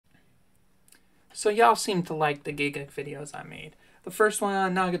So y'all seem to like the Gigguk videos I made. The first one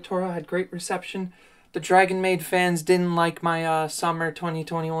on Nagatoro had great reception. The Dragon Maid fans didn't like my summer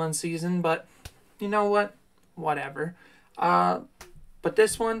 2021 season, but you know what? Whatever. But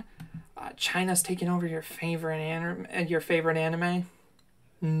this one, China's taking over your favorite anime.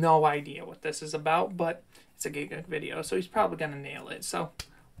 No idea what this is about, but it's a Gigguk video, so he's probably gonna nail it. So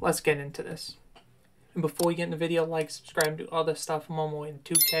let's get into this. And before we get in the video, like, subscribe, do all this stuff. I'm on my way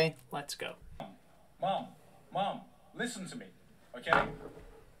to 2K. Let's go. Mom, listen to me, okay?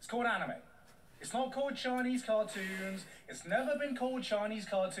 It's called anime. It's not called Chinese cartoons. It's never been called Chinese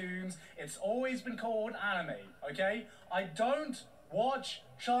cartoons. It's always been called anime, okay? I don't watch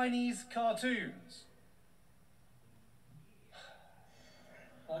Chinese cartoons.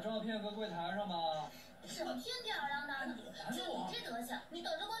 把照片搁柜台上吧。什么天吊儿郎当的？就你这德行，你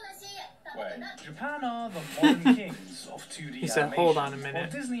等着光那些夜，大不 Wait, 等的。 Japan are the modern kings of 2D He said, animation. hold on a minute.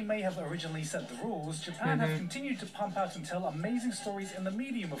 While Disney may have originally set the rules, Japan have continued to pump out and tell amazing stories in the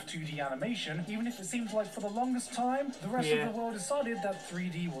medium of 2D animation, even if it seems like for the longest time, the rest of the world decided that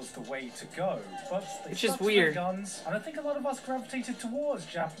 3D was the way to go. But they Which is stuck to weird. their guns, and I think a lot of us gravitated towards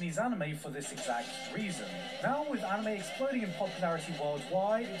Japanese anime for this exact reason. Now, with anime exploding in popularity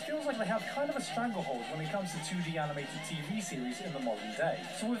worldwide, it feels like they have kind of a stranglehold when it comes to 2D animated TV series in the modern day.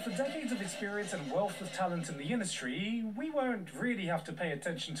 So with the decades of experience and wealth of talent in the industry, we won't really have to pay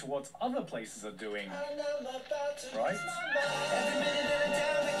attention to what other places are doing. Right?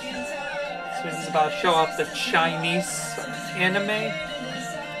 So this is about to show off the Chinese anime.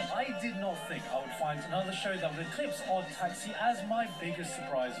 I did not think I would find another show that would eclipse Odd Taxi as my biggest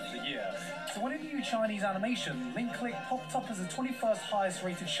surprise of the year. So when I knew Chinese animation, Link Click popped up as the 21st highest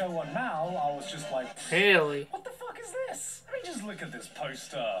rated show on Mao, I was just like, Really? what the fuck is this? I mean, just look at this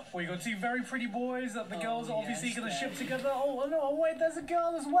poster. Well, you got two very pretty boys that the girls are obviously going to ship together. Oh, no, wait, there's a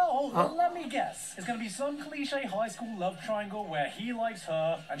girl as well. Oh, let me guess. It's going to be some cliche high school love triangle where he likes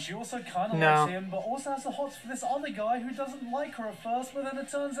her, and she also kind of likes him, but also has the hots for this other guy who doesn't like her at first, but then it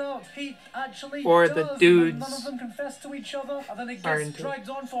turns out he actually Or does, the dudes and then none of them confess to each other, and then it are gets into dragged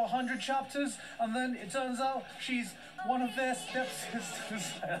on for 100 chapters, and then it turns out she's one of their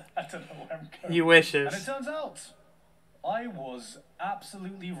stepsisters. I don't know where I'm going. You wishes. And it turns out I was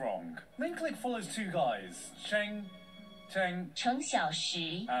absolutely wrong. Link Click follows two guys, Cheng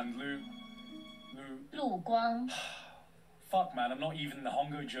Xiaoshi, and Lu. Lu Guang. Fuck man, I'm not even the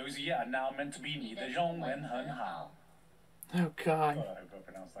Hongo Josie yet, and now I'm meant to be Ni de Zhong Wen Hen Hao. Oh god. I hope I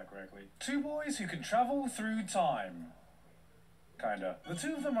pronounced that correctly. Two boys who can travel through time. Kinda. The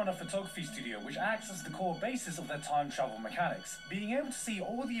two of them run a photography studio which acts as the core basis of their time travel mechanics, being able to see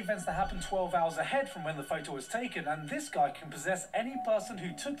all the events that happen 12 hours ahead from when the photo was taken, and this guy can possess any person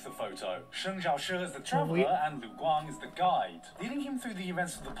who took the photo. Sheng Zhaoshi is the traveler and Lu Guang is the guide, leading him through the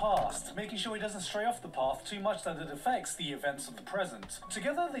events of the past, making sure he doesn't stray off the path too much that it affects the events of the present.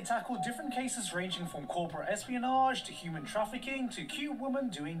 Together they tackle different cases ranging from corporate espionage to human trafficking to cute women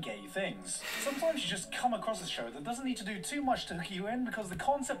doing gay things. Sometimes you just come across a show that doesn't need to do too much to hook you in because the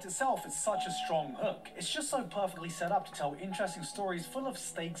concept itself is such a strong hook. It's just so perfectly set up to tell interesting stories full of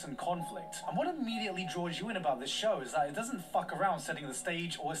stakes and conflict. And what immediately draws you in about this show is that it doesn't fuck around setting the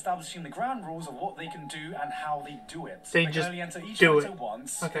stage or establishing the ground rules of what they can do and how they do it. They can just only enter each do episode it.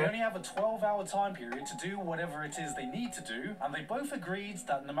 once. Okay. They only have a 12-hour time period to do whatever it is they need to do, and they both agreed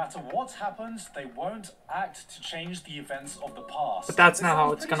that no matter what happens, they won't act to change the events of the past. But that's not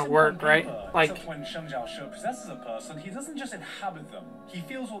how it's gonna work, right? Like, except when Sheng Zhaoshi possesses a person, he doesn't just inhabit them. He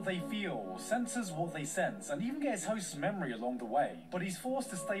feels what they feel, senses what they sense, and even gets host's memory along the way. But he's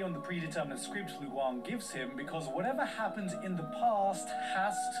forced to stay on the predetermined script Lu Guang gives him because whatever happened in the past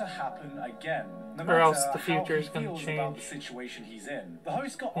has to happen again. No or else matter the future is how he gonna feels change. about the situation he's in. The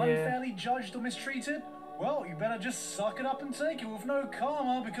host got unfairly judged or mistreated? Well, you better just suck it up and take it with no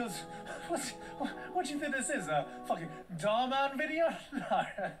karma because what do you think this is? A fucking Darman video? No,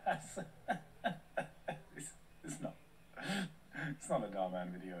 it's not. It's not a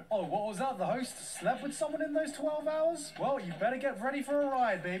Darman video. Oh, what was that? The host slept with someone in those 12 hours? Well, you better get ready for a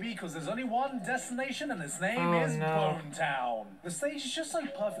ride, baby, because there's only one destination and its name is Bone Town. The stage is just so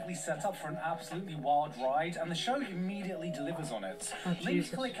perfectly set up for an absolutely wild ride, and the show immediately delivers on it.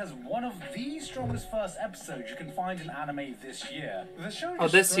 Link Click has one of the strongest first episodes you can find in anime this year. The show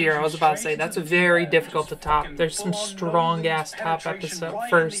this year, I was about to say, that's very difficult to top. There's some strong-ass top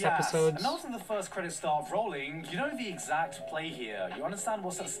first episodes. And after the first credits start rolling, you know the exact play here. You understand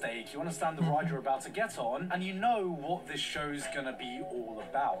what's at stake, you understand the ride you're about to get on, and you know what this show's gonna be all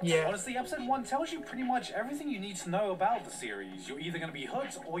about. Yeah. Honestly, episode 1 tells you pretty much everything you need to know about the series. You're either gonna be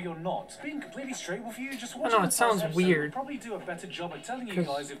hooked or you're not. Being completely straight with you, just watching know, it sounds weird. will probably do a better job at telling you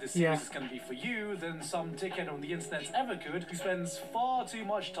guys if this series is gonna be for you than some dickhead on the internet ever could, who spends far too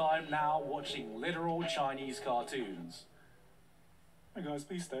much time now watching literal Chinese cartoons. Hey guys,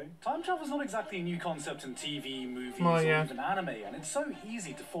 please stay. Time travel is not exactly a new concept in TV, movies, or even anime, and it's so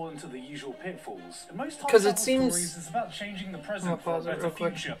easy to fall into the usual pitfalls. In most time travel stories, it's about changing the present for a better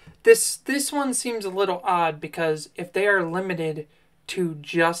future. This one seems a little odd because if they are limited to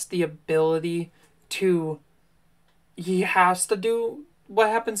just the ability to, he has to do what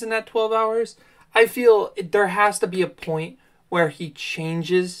happens in that 12 hours. I feel there has to be a point where he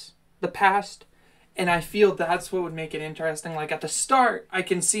changes the past. And I feel that's what would make it interesting. Like at the start, I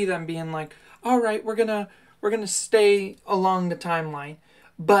can see them being like, all right, we're gonna stay along the timeline.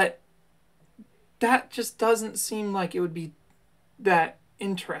 But that just doesn't seem like it would be that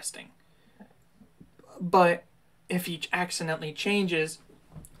interesting. But if he accidentally changes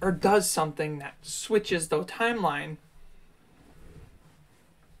or does something that switches the timeline,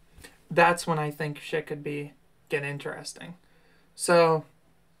 that's when I think shit could get interesting. So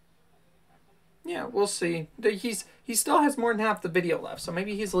yeah, we'll see. He still has more than half the video left, so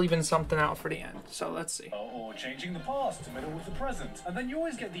maybe he's leaving something out for the end. So let's see. Or changing the past to middle with the present. And then you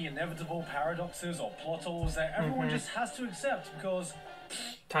always get the inevitable paradoxes or plot holes that everyone just has to accept because...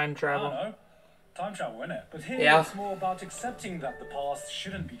 Time travel. I don't know. Time travel, innit? But here it's more about accepting that the past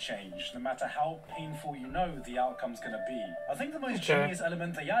shouldn't be changed, no matter how painful you know the outcome's gonna be. I think the most genius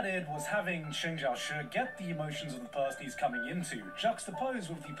element they added was having Chen Xiaoshi get the emotions of the person he's coming into, juxtaposed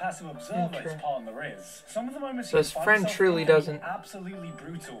with the passive observer his partner is. Some of the moments his friend truly doesn't. Absolutely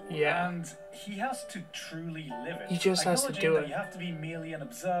brutal. And he has to truly live it. He just has to do it. You have to be merely an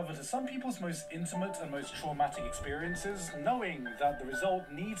observer to some people's most intimate and most traumatic experiences, knowing that the result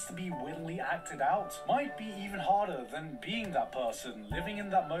needs to be willingly acted out might be even harder than being that person, living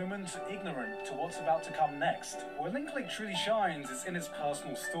in that moment, ignorant to what's about to come next. Where Link truly shines is in his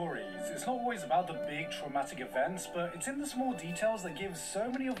personal stories. It's not always about the big traumatic events, but it's in the small details that give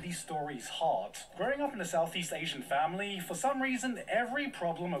so many of these stories heart. Growing up in a Southeast Asian family, for some reason, every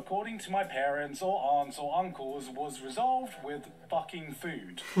problem, according to my parents or aunts or uncles, was resolved with fucking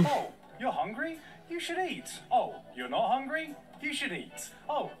food. Oh, you're hungry? You should eat. Oh, you're not hungry? You should eat.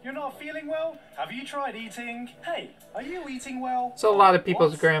 Oh, you're not feeling well? Have you tried eating? Hey, are you eating well? So a lot of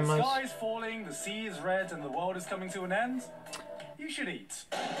people's grandmas. The sky is falling, the sea is red, and the world is coming to an end? You should eat.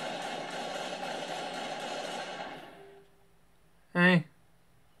 Hey.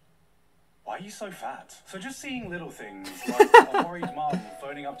 Why are you so fat? So just seeing little things, like a worried mum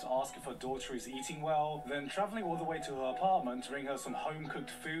phoning up to ask if her daughter is eating well, then travelling all the way to her apartment to bring her some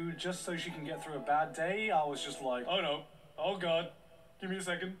home-cooked food just so she can get through a bad day, I was just like, oh no, oh god, give me a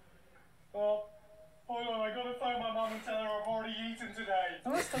second. Oh, hold on, I gotta phone my mum and tell her I've already eaten today.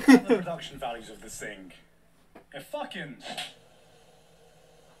 Now let's talk about the production values of this thing. It fucking...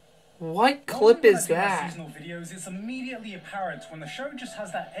 What clip is that? Seasonal videos, it's immediately apparent when the show just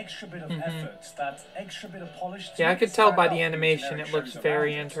has that extra bit of effort, that extra bit of polish. Yeah, I could tell by the animation it looks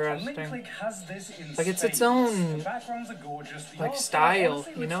very interesting. Like it's its own like style,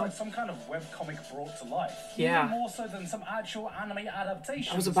 you know? Like some kind of webcomic brought to life. Yeah. Even more so than some actual anime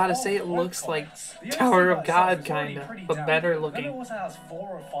adaptation. I was about to say it looks like Tower of God kinda, but better looking. Then it also has 4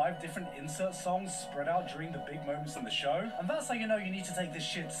 or 5 different insert songs spread out during the big moments in the show, and that's how you know you need to take this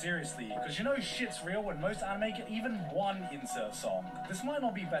shit seriously. Because you know shit's real when most anime get even one insert song. This might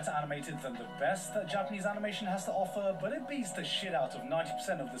not be better animated than the best that Japanese animation has to offer, but it beats the shit out of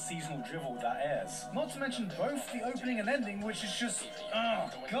 90% of the seasonal drivel that airs. Not to mention both the opening and ending, which is just,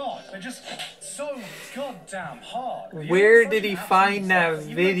 oh god, they're just so goddamn hard. Where did he find that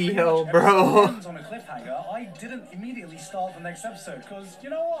video, bro? On a cliffhanger, I didn't immediately start the next episode, because you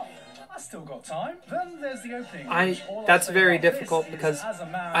know what? I still got time. Then there's the opening. That's very difficult because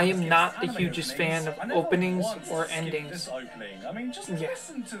I am not the hugest fan of openings or endings. I mean, just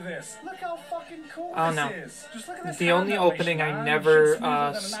listen to this. Look how fucking cool I don't know. this is. Just look at this The only hand opening I animation, never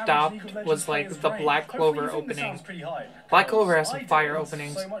man. stopped was like the Black Clover opening. Black Clover has some fire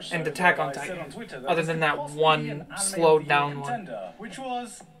openings, and Attack on Titan. Other than that one slowed down one. Which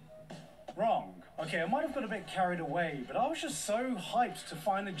was wrong. Okay, I might have got a bit carried away, but I was just so hyped to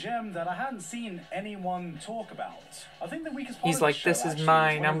find a gem that I hadn't seen anyone talk about. I think the weakest part He's of like, the show this is actually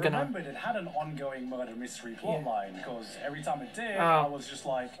mine, when I'm I gonna... remembered it had an ongoing murder mystery plotline, because every time it did, Oh. I was just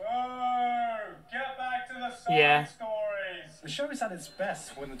like, oh, get back to the side stories. The show is at its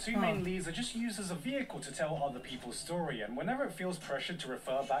best when the two main leads are just used as a vehicle to tell other people's story, and whenever it feels pressured to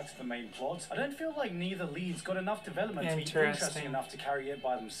refer back to the main plot, I don't feel like neither lead's got enough development to be interesting enough to carry it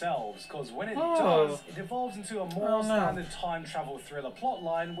by themselves, because when it does, it evolves into a more standard time travel thriller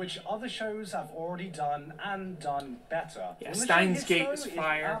plotline, which other shows have already done and done better. Yeah, Steins Gate is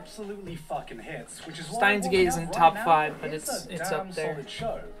fire. It absolutely fucking hits, which is why Steins what we Gate have isn't right top now 5, but is it's a up damn there. solid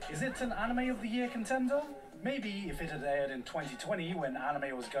show. Is it an anime of the year contender? Maybe if it had aired in 2020 when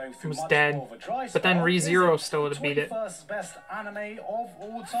anime was going through much more of a dry spell. But then ReZero still would have beat it. 21st best anime of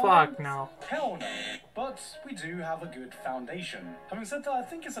all time? Fuck no. Hell no. But we do have a good foundation. Having said that, I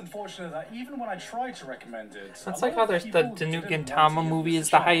think it's unfortunate that even when I tried to recommend it, that's like how there's the Danuke Gintama movie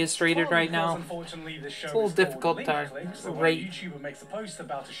is the highest rated right now. Unfortunately, the show it's a little difficult to so when a YouTuber makes a post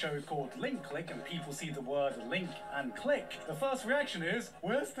about a show called Link Click and people see the word link and click, the first reaction is,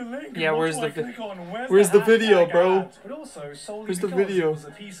 where's the link? Yeah, where's the video, bro? But also solely Where's because the video? it was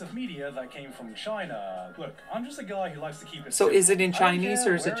a piece of media that came from China. Look, I'm just a guy who likes to keep it So simple. is it in Chinese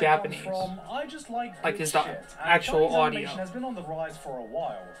or is it Japanese? I just like is the shit. actual Chinese audio? animation has been on the rise for a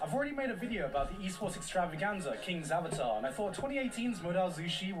while. I've already made a video about the esports extravaganza, King's Avatar, and I thought 2018's Modal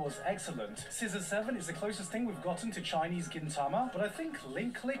Zushi was excellent. Scissor 7 is the closest thing we've gotten to Chinese Gintama, but I think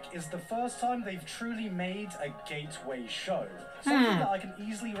Link Click is the first time they've truly made a gateway show. Something that I can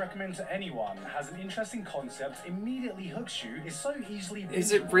easily recommend to anyone, has an interesting concept, immediately hooks you, is so easily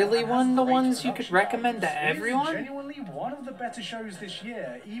Is it really one of the ones you could recommend to everyone? It is genuinely one of the better shows this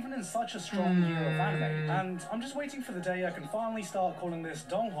year, even in such a strong year of anime. And I'm just waiting for the day I can finally start calling this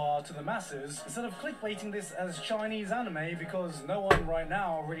donghua to the masses, instead of clickbaiting this as Chinese anime, because no one right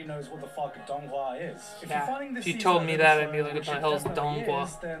now really knows what the fuck donghua is. If you're finding this if you told me that, I'd be like, what which the it hell's definitely donghua?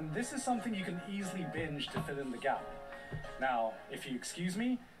 is, then this is something you can easily binge to fill in the gap. Now, if you excuse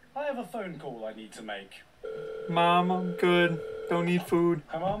me, I have a phone call I need to make. Mom, I'm good. Don't need food.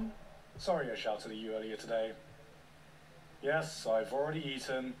 Hi, Mom. Sorry I shouted at you earlier today. Yes, I've already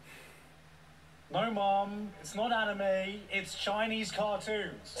eaten. No, Mom, it's not anime, it's Chinese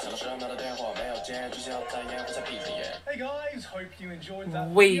cartoons. Hey guys, hope you enjoyed that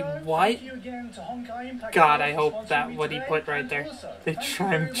video. What? Thank you again to Honkai Impact God, I for hope sponsoring that me what he today, put right and there. also, They thank you time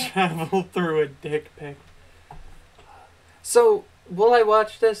very much. travel through a dick pic. So, will I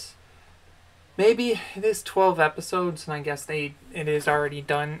watch this? Maybe. It is 12 episodes, and I guess it is already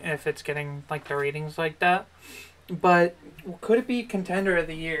done if it's getting like the ratings like that. But could it be contender of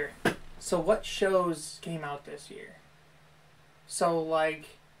the year? So what shows came out this year? So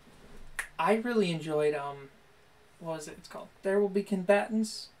like, I really enjoyed what was it? It's called There Will Be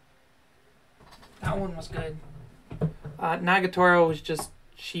Combatants. That one was good. Nagatoro was just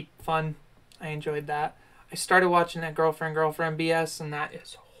cheap fun. I enjoyed that. I started watching that Girlfriend BS, and that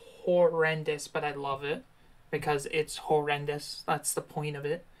is horrendous, but I love it because it's horrendous. That's the point of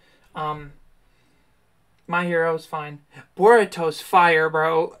it. My Hero's fine. Boruto's fire,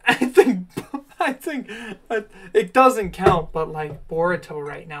 bro. I think it doesn't count, but like Boruto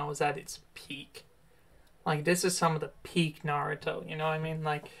right now is at its peak. Like this is some of the peak Naruto. You know what I mean?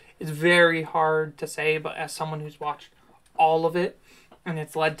 Like it's very hard to say, but as someone who's watched all of it, and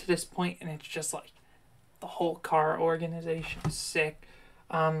it's led to this point, and it's just like the whole car organization is sick.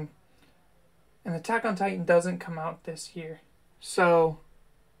 And Attack on Titan doesn't come out this year, so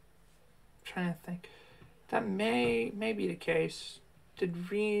I'm trying to think. That may be the case.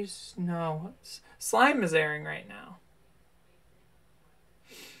 Did Reese? No. Slime is airing right now.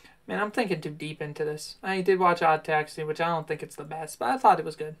 Man, I'm thinking too deep into this. I did watch Odd Taxi, which I don't think it's the best, but I thought it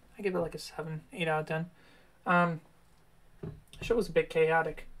was good. I give it like a 7, 8 out of 10. The show was a bit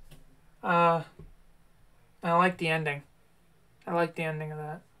chaotic. I like the ending. I like the ending of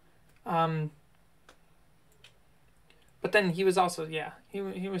that. But then he was also, he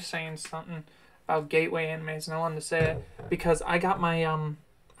was saying something about gateway animes, and I wanted to say it because I got my,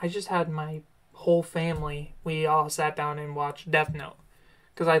 I just had my whole family, we all sat down and watched Death Note.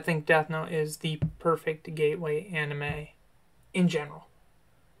 Because I think Death Note is the perfect gateway anime in general.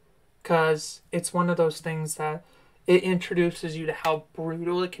 Because it's one of those things that it introduces you to how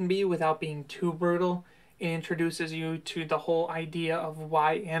brutal it can be without being too brutal. It introduces you to the whole idea of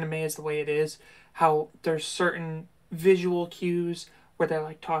why anime is the way it is. How there's certain visual cues where they're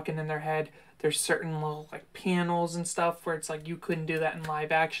like talking in their head. There's certain little like panels and stuff where it's like you couldn't do that in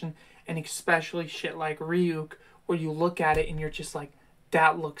live action. And especially shit like Ryuk where you look at it and you're just like,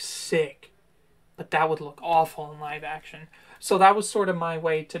 that looks sick. but that would look awful in live action. So that was sort of my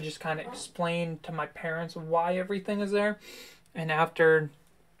way to just kind of explain to my parents why everything is there. And after,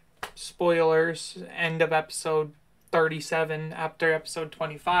 spoilers, end of episode 37, after episode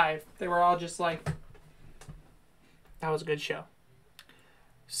 25, they were all just like, that was a good show.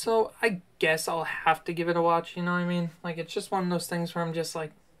 So I guess I'll have to give it a watch, you know what I mean? Like, it's just one of those things where I'm just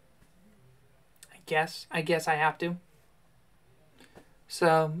like, I guess I have to.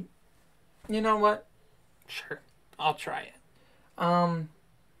 So, you know what? Sure, I'll try it.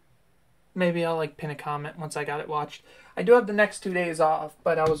 Maybe I'll like pin a comment once I got it watched. I do have the next 2 days off,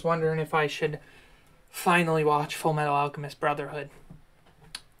 but I was wondering if I should finally watch Full Metal Alchemist Brotherhood.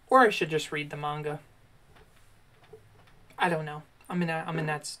 Or I should just read the manga. I don't know. I'm in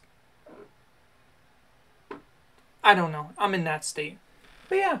that state.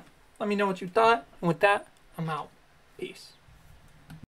 But yeah, let me know what you thought. And with that, I'm out. Peace.